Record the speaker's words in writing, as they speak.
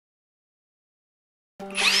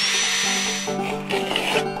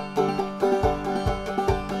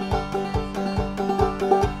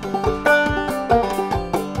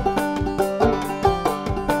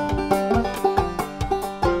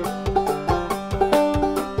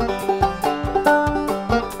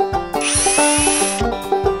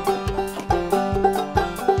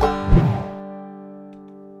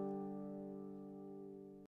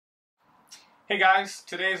Hey guys,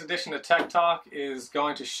 today's edition of Tech Talk is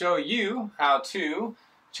going to show you how to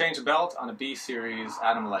change a belt on a B series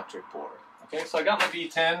Atom Electric board. Okay, so I got my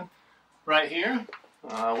B10 right here,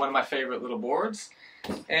 one of my favorite little boards.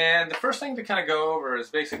 And the first thing to kind of go over is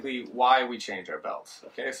basically why we change our belts.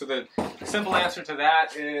 Okay, so the simple answer to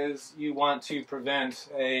that is you want to prevent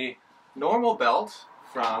a normal belt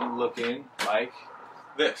from looking like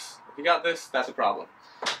this. If you got this, that's a problem.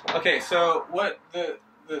 Okay, so what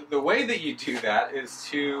the way that you do that is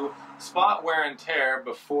to spot wear and tear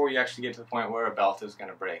before you actually get to the point where a belt is going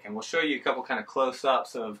to break. And we'll show you a couple kind of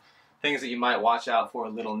close-ups of things that you might watch out for,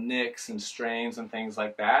 little nicks and strains and things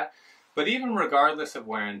like that. But even regardless of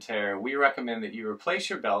wear and tear, we recommend that you replace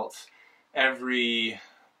your belts every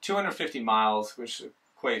 250 miles, which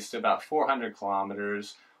equates to about 400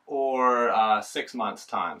 kilometers, or 6 months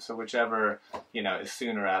time, so whichever is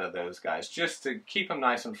sooner out of those guys, just to keep them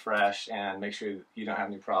nice and fresh and make sure you don't have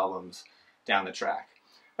any problems down the track.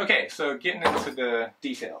 Okay, so getting into the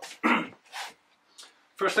details.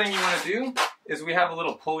 First thing you want to do is we have a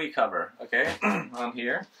little pulley cover, okay, on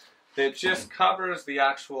here that just covers the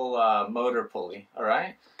actual motor pulley. All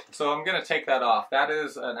right, so I'm going to take that off. That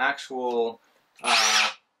is an actual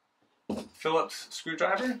Phillips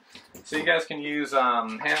screwdriver, so you guys can use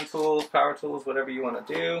hand tools, power tools, whatever you want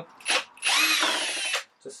to do.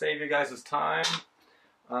 To save you guys' time,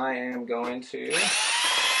 I am going to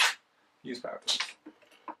use power tools.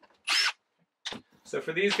 So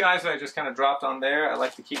for these guys that I just kind of dropped on there, I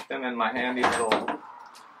like to keep them in my handy little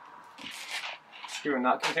screw and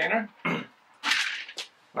nut container.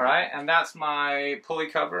 Alright, and that's my pulley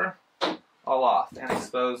cover all off and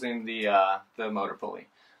exposing the motor pulley.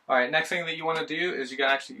 Alright, next thing that you want to do is you got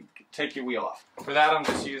to actually take your wheel off. For that, I'm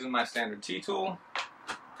just using my standard T-tool.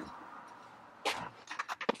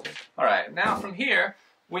 Alright, now from here,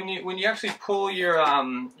 when you actually pull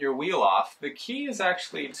your wheel off, the key is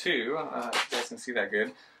actually to, you guys can see that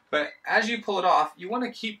good, but as you pull it off, you want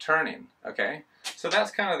to keep turning, okay? So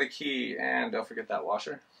that's kind of the key, and don't forget that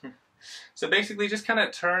washer. So basically just kind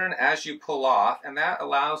of turn as you pull off, and that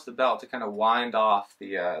allows the belt to kind of wind off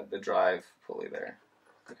the drive pulley there.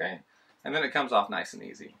 Okay, and then it comes off nice and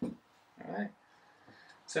easy. All right.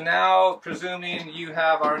 So now, presuming you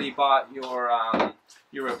have already bought your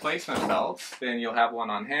replacement belts, then you'll have one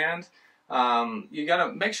on hand. You got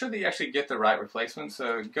to make sure that you actually get the right replacement.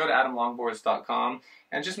 So go to atomlongboards.com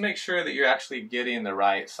and just make sure that you're actually getting the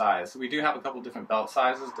right size. So we do have a couple different belt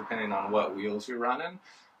sizes depending on what wheels you're running.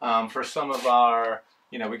 For some of our,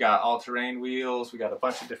 we got all-terrain wheels. We got a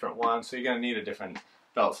bunch of different ones. So you're going to need a different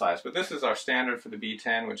belt size, but this is our standard for the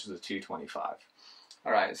B10, which is a 225.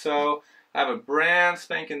 All right, so I have a brand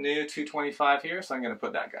spanking new 225 here, so I'm going to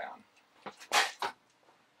put that guy on.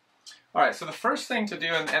 All right, so the first thing to do,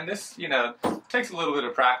 and this, takes a little bit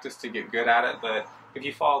of practice to get good at it, but if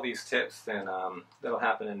you follow these tips, then that'll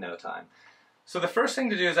happen in no time. So the first thing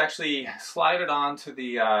to do is actually slide it on to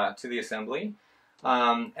the assembly,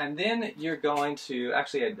 and then you're going to,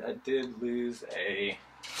 actually I did lose a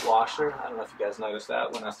washer. I don't know if you guys noticed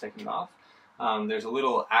that when I was taking it off. There's a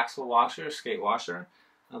little axle washer, skate washer,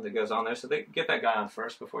 that goes on there. So get that guy on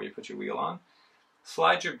first before you put your wheel on.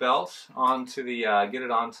 Slide your belt onto the, get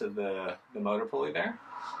it onto the motor pulley there.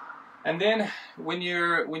 And then when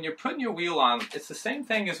you're putting your wheel on, it's the same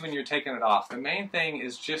thing as when you're taking it off. The main thing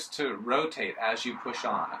is just to rotate as you push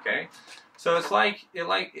on. Okay, so it's like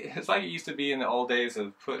it used to be in the old days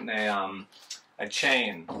of putting a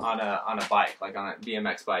chain on a bike, like on a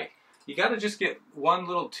BMX bike. You got to just get one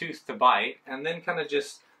little tooth to bite, and then kind of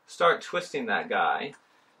just start twisting that guy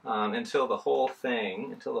until the whole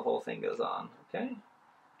thing goes on. Okay,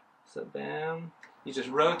 so bam, you just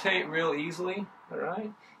rotate real easily. All right,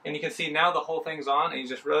 and you can see now the whole thing's on, and you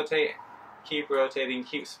just rotate, keep rotating,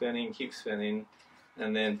 keep spinning,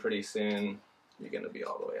 and then pretty soon you're going to be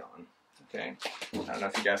all the way on. Okay, I don't know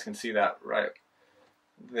if you guys can see that right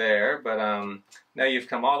there, but now you've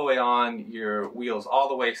come all the way on, your wheel's all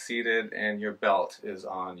the way seated, and your belt is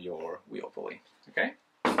on your wheel pulley. Okay,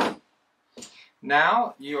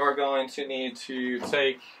 now you are going to need to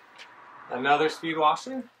take another speed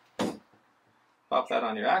washer, pop that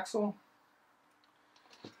on your axle,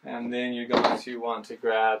 and then you're going to want to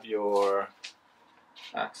grab your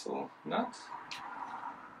axle nut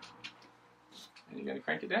and you're going to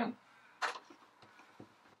crank it down.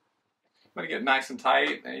 I'm going to get nice and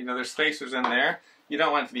tight. You know, there's spacers in there. You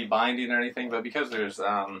don't want it to be binding or anything, but because there's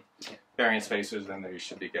bearing spacers in there, you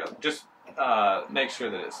should be good. Just make sure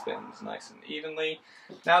that it spins nice and evenly.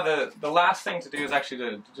 Now the last thing to do is actually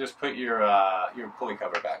to just put your pulley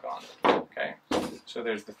cover back on. Okay, so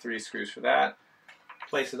there's the 3 screws for that.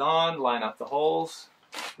 Place it on, line up the holes.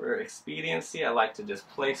 For expediency, I like to just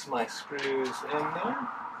place my screws in there.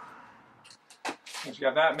 Once you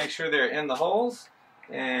got that, make sure they're in the holes,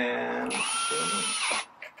 and so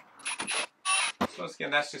once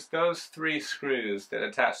again, that's just those 3 screws that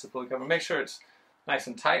attach the pulley cover. Make sure it's nice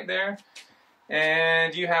and tight there.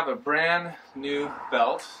 And you have a brand new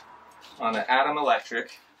belt on an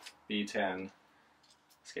Electric B10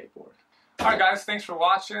 skateboard. Alright guys, thanks for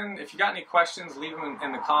watching. If you got any questions, leave them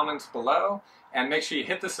in the comments below. And make sure you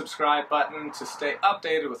hit the subscribe button to stay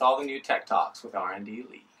updated with all the new tech talks with R&D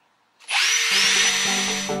Lee.